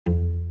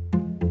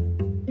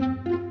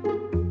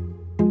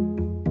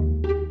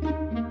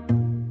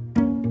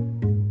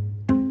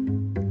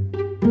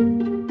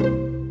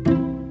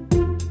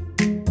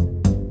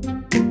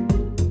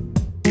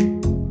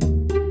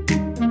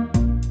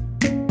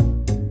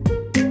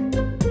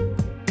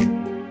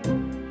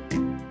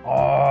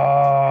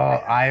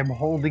I am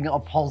holding a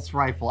pulse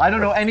rifle. I don't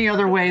know any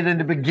other way than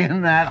to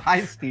begin that.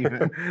 Hi,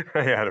 Stephen.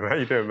 Hey, Adam. How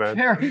you doing, man?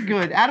 Very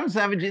good. Adam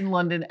Savage in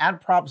London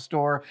at Prop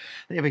Store.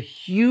 They have a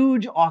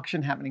huge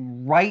auction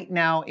happening right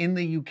now in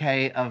the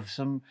UK of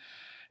some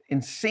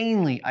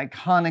insanely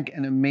iconic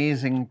and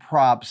amazing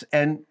props.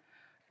 And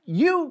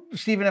you,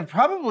 Stephen, have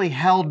probably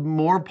held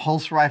more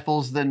pulse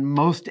rifles than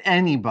most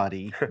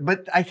anybody,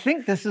 but I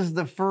think this is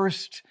the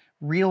first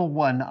real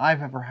one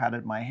I've ever had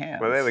in my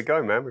hands. Well, there we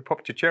go, man. We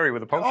popped your cherry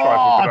with a pulse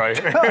rifle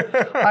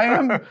today. I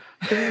am.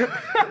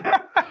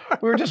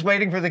 We were just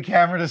waiting for the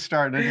camera to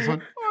start, and I just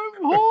went,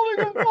 I'm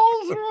holding a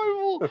pulse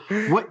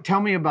rifle. Tell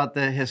me about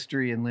the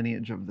history and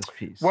lineage of this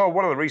piece. Well,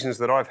 one of the reasons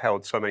that I've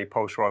held so many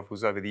pulse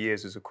rifles over the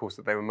years is, of course,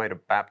 that they were made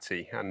of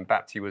Bapti, and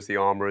Bapti was the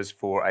armourers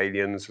for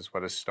Aliens, as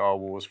well as Star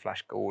Wars,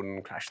 Flash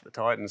Gordon, Clash of the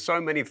Titans,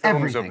 so many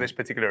films of this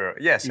particular era.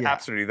 Yes,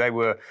 absolutely, they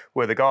were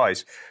the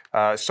guys.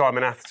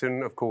 Simon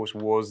Atherton, of course,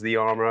 was the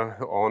armourer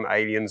on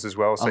Aliens as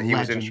well, so he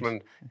was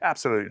instrumental,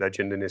 absolute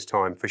legend in his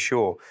time, for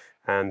sure.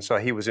 And so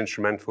he was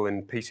instrumental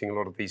in piecing a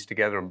lot of these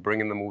together and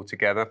bringing them all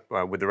together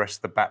with the rest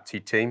of the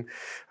Bapti team.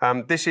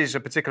 This is a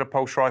particular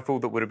pulse rifle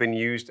that would have been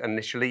used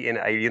initially in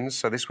Aliens.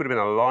 So this would have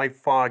been a live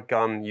fire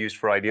gun used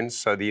for Aliens.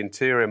 So the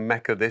interior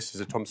mech of this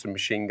is a Thompson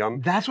machine gun.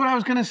 That's what I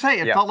was going to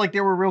say. It felt like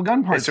there were real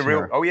gun parts. It's a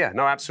real, oh yeah,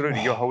 no,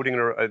 absolutely. You're holding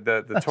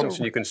the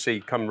Thompson. You can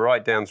see come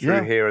right down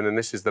through here, and then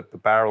this is the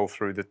barrel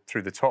through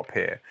the top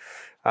here.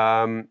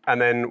 And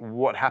then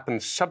what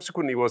happened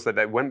subsequently was that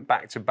they went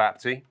back to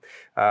Bapti.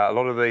 A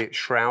lot of the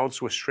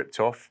shrouds were stripped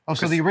off. Oh,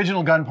 so the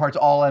original gun parts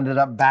all ended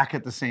up back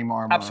at the same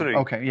armor. Absolutely.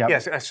 Okay, yeah.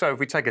 Yes, so if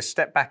we take a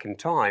step back in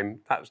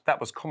time, that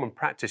was common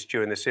practice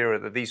during this era,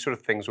 that these sort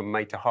of things were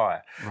made to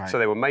hire. Right. So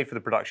they were made for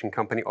the production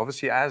company,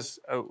 obviously as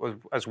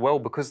well,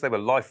 because they were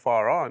live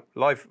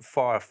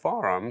fire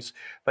firearms,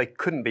 they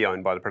couldn't be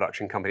owned by the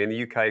production company. In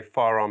the UK,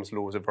 firearms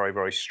laws are very,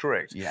 very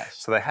strict. Yes.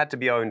 So they had to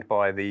be owned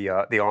by the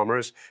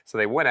armourers. So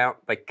they went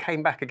out, they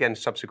came back again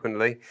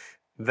subsequently.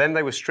 Then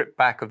they were stripped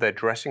back of their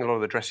dressing. A lot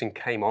of the dressing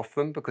came off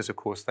them because, of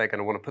course, they're going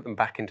to want to put them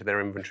back into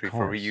their inventory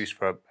for reuse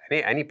for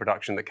any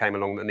production that came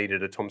along that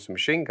needed a Thompson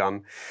machine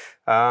gun.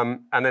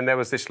 And then there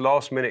was this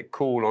last-minute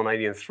call on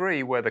Alien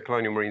 3 where the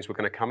Colonial Marines were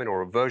going to come in,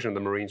 or a version of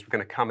the Marines were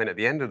going to come in at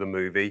the end of the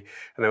movie,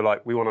 and they were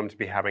like, we want them to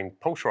be having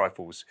pulse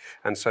rifles.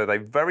 And so they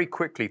very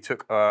quickly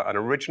took an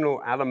original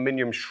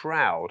aluminium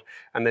shroud,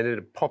 and they did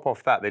a pop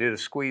off that. They did a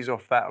squeeze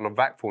off that on a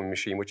vac forming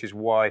machine, which is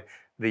why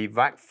the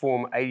vac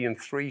form Alien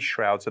 3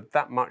 shrouds are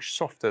that much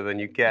softer than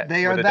you get.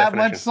 They are that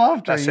much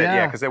softer, That's it,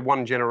 yeah, because they're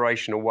one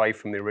generation away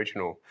from the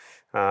original.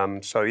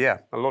 So yeah,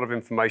 a lot of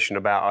information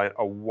about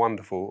a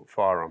wonderful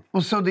firearm.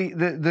 Well, so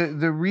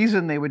the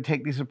reason they would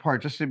take these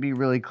apart, just to be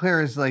really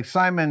clear, is like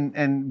Simon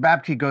and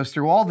Bapti would go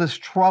through all this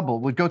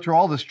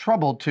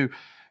trouble to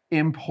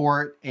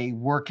import a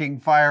working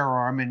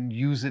firearm and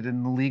use it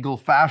in the legal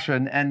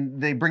fashion, and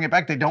they bring it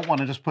back. They don't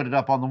want to just put it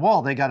up on the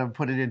wall. They got to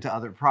put it into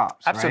other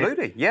props.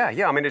 Absolutely, right?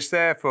 yeah. I mean, it's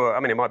there for. I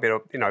mean, it might be,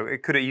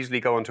 it could easily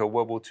go onto a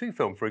World War II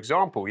film, for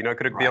example.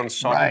 Could it be on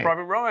Saving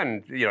Private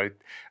Ryan?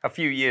 A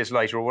few years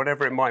later, or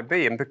whatever it might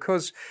be. And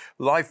because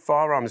live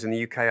firearms in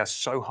the UK are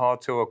so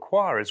hard to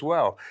acquire as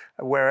well,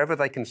 wherever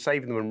they can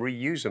save them and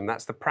reuse them,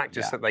 that's the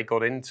practice that they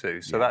got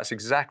into. So that's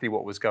exactly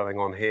what was going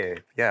on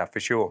here. Yeah, for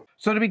sure.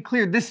 So to be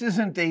clear, this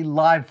isn't a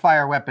live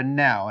fire weapon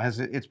now.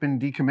 It's been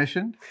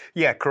decommissioned?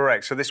 Yeah,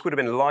 correct. So this would have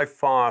been live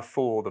fire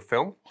for the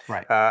film.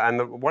 Right.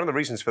 And one of the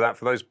reasons for that,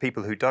 for those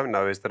people who don't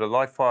know, is that a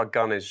live fire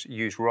gun is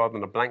used rather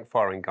than a blank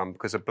firing gun,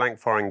 because a blank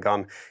firing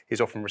gun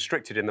is often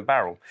restricted in the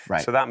barrel.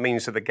 Right. So that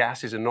means that the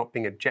gases are not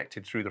being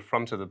ejected through the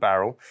front of the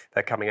barrel.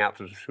 They're coming out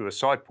through a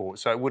side port,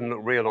 so it wouldn't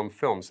look real on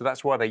film. So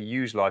that's why they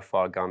use live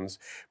fire guns.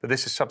 But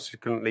this has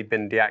subsequently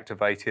been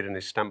deactivated and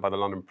is stamped by the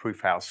London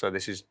Proof House. So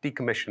this is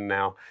decommissioned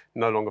now,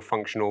 no longer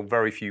functional,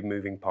 very few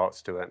moving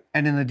parts to it.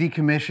 And in the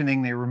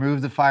decommissioning, they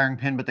removed the firing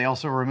pin, but they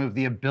also removed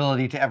the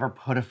ability to ever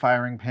put a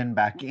firing pin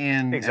back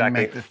in and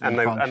make the thing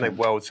function. And they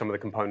weld some of the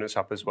components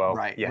up as well.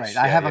 Right, yes,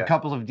 right. I have a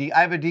couple of I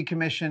have a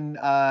decommissioned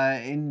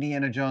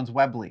Indiana Jones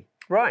Webley.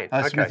 Right,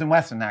 Smith &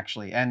 Wesson,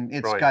 actually. And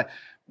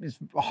it's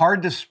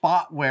hard to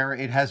spot where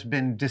it has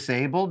been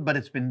disabled, but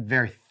it's been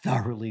very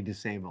thoroughly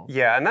disabled.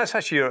 Yeah, and that's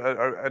actually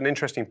an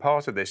interesting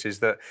part of this, is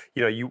that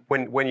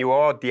when you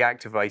are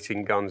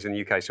deactivating guns in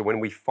the UK, so when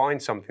we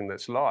find something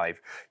that's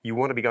live, you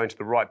want to be going to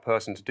the right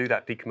person to do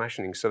that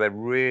decommissioning. So they're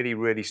really,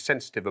 really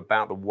sensitive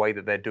about the way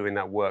that they're doing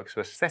that work.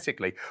 So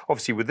aesthetically,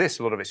 obviously with this,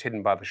 a lot of it's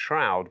hidden by the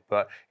shroud,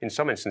 but in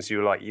some instances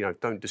you're like,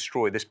 don't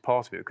destroy this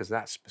part of it because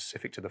that's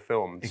specific to the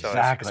film.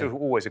 Exactly. So it's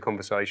always a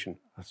conversation.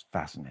 That's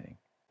fascinating.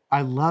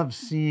 I love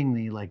seeing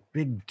the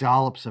big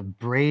dollops of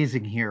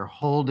brazing here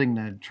holding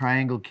the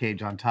triangle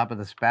cage on top of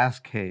the SPAS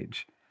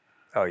cage.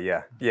 Oh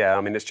yeah. I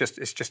mean, it's just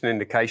an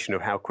indication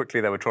of how quickly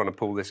they were trying to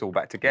pull this all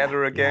back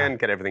together again,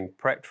 get everything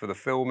prepped for the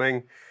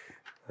filming.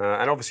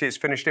 And obviously it's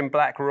finished in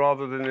black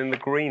rather than in the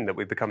green that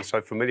we've become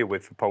so familiar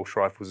with for pulse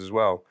rifles as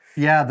well.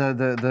 Yeah,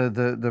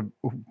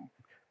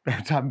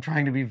 I'm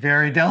trying to be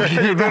very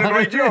delicate. You've done a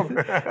great job.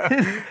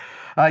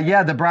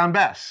 Yeah, the brown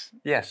bess.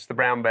 Yes, the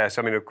brown bess.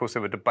 I mean, of course,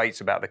 there were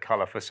debates about the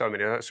colour for so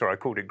many. Sorry, I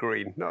called it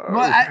green. No.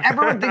 Well,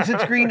 everyone thinks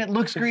it's green. It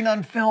looks green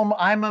on film.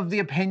 I'm of the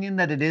opinion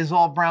that it is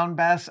all brown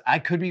bess. I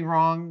could be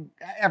wrong.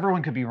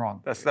 Everyone could be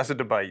wrong. That's a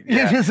debate.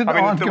 Yeah. It is an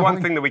ongoing... The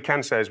one thing that we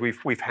can say is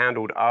we've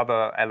handled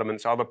other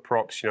elements, other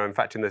props. In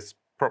fact, in this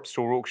prop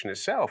store auction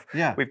itself,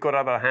 we've got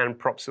other hand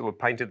props that were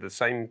painted at the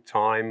same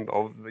time,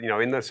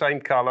 in the same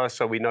colour,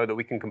 so we know that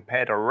we can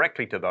compare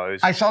directly to those.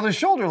 I saw the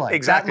shoulder light.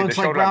 Exactly, that looks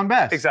like brown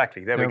bess.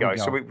 Exactly. There we go.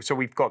 So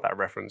we've got that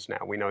reference now.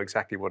 We know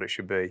exactly what it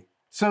should be.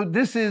 So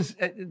this is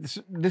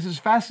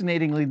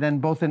fascinatingly then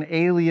both an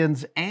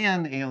Aliens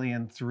and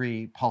Alien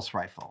 3 pulse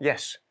rifle.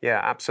 Yes.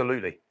 Yeah.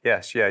 Absolutely.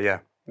 Yes. Yeah. Yeah.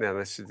 Yeah,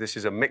 this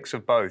is a mix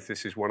of both.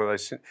 This is one of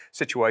those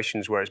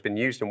situations where it's been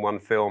used in one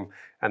film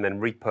and then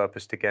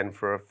repurposed again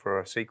for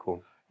a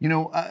sequel.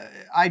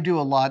 I do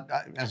a lot,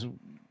 as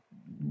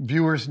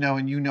viewers know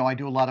and I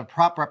do a lot of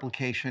prop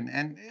replication,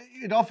 and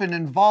it often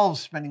involves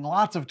spending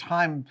lots of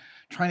time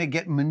trying to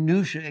get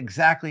minutia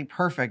exactly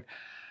perfect.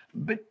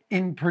 But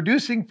in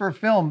producing for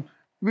film,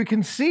 we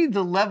can see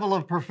the level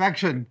of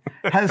perfection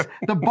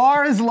the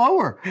bar is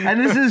lower.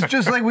 And this is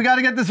just like, we got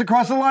to get this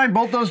across the line,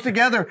 bolt those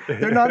together.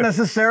 They're not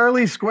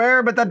necessarily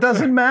square, but that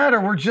doesn't matter.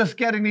 We're just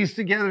getting these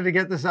together to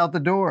get this out the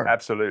door.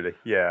 Absolutely.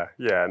 Yeah.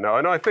 Yeah. No,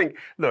 and I think,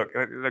 look,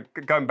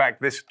 going back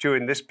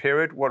during this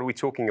period, what are we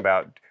talking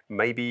about?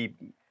 Maybe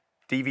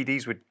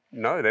DVDs would...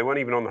 No, they weren't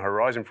even on the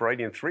horizon for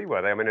Alien 3,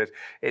 were they? I mean,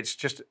 it's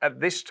just, at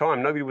this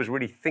time, nobody was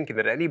really thinking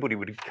that anybody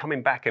would be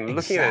coming back and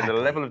looking at it in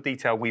the level of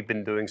detail we've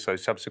been doing so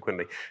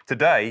subsequently.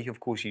 Today, of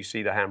course, you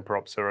see the hand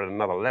props are at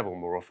another level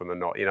more often than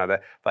not.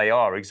 They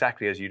are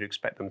exactly as you'd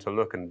expect them to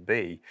look and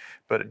be.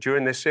 But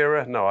during this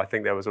era, no, I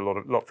think there was a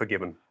lot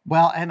forgiven.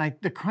 Well, and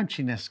the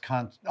crunchiness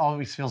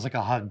always feels like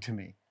a hug to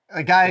me.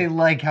 Like, I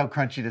like how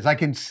crunchy it is. I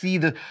can see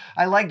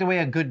I like the way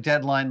a good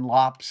deadline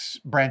lops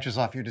branches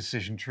off your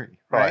decision tree.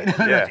 Right?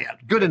 Yeah. Yeah,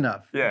 good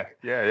enough.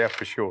 Yeah,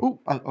 for sure. Ooh,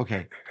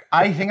 okay.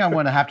 I think I'm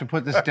going to have to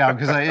put this down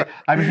because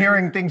I'm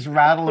hearing things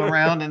rattle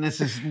around, and this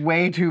is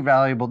way too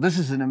valuable. This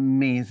is an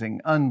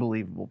amazing,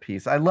 unbelievable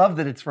piece. I love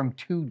that it's from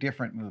 2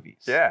 different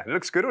movies. Yeah, it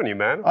looks good on you,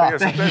 man.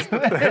 Thank you.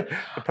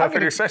 The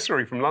perfect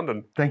accessory from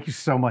London. Thank you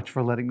so much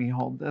for letting me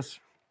hold this.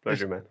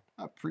 Pleasure, man.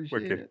 I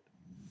appreciate it.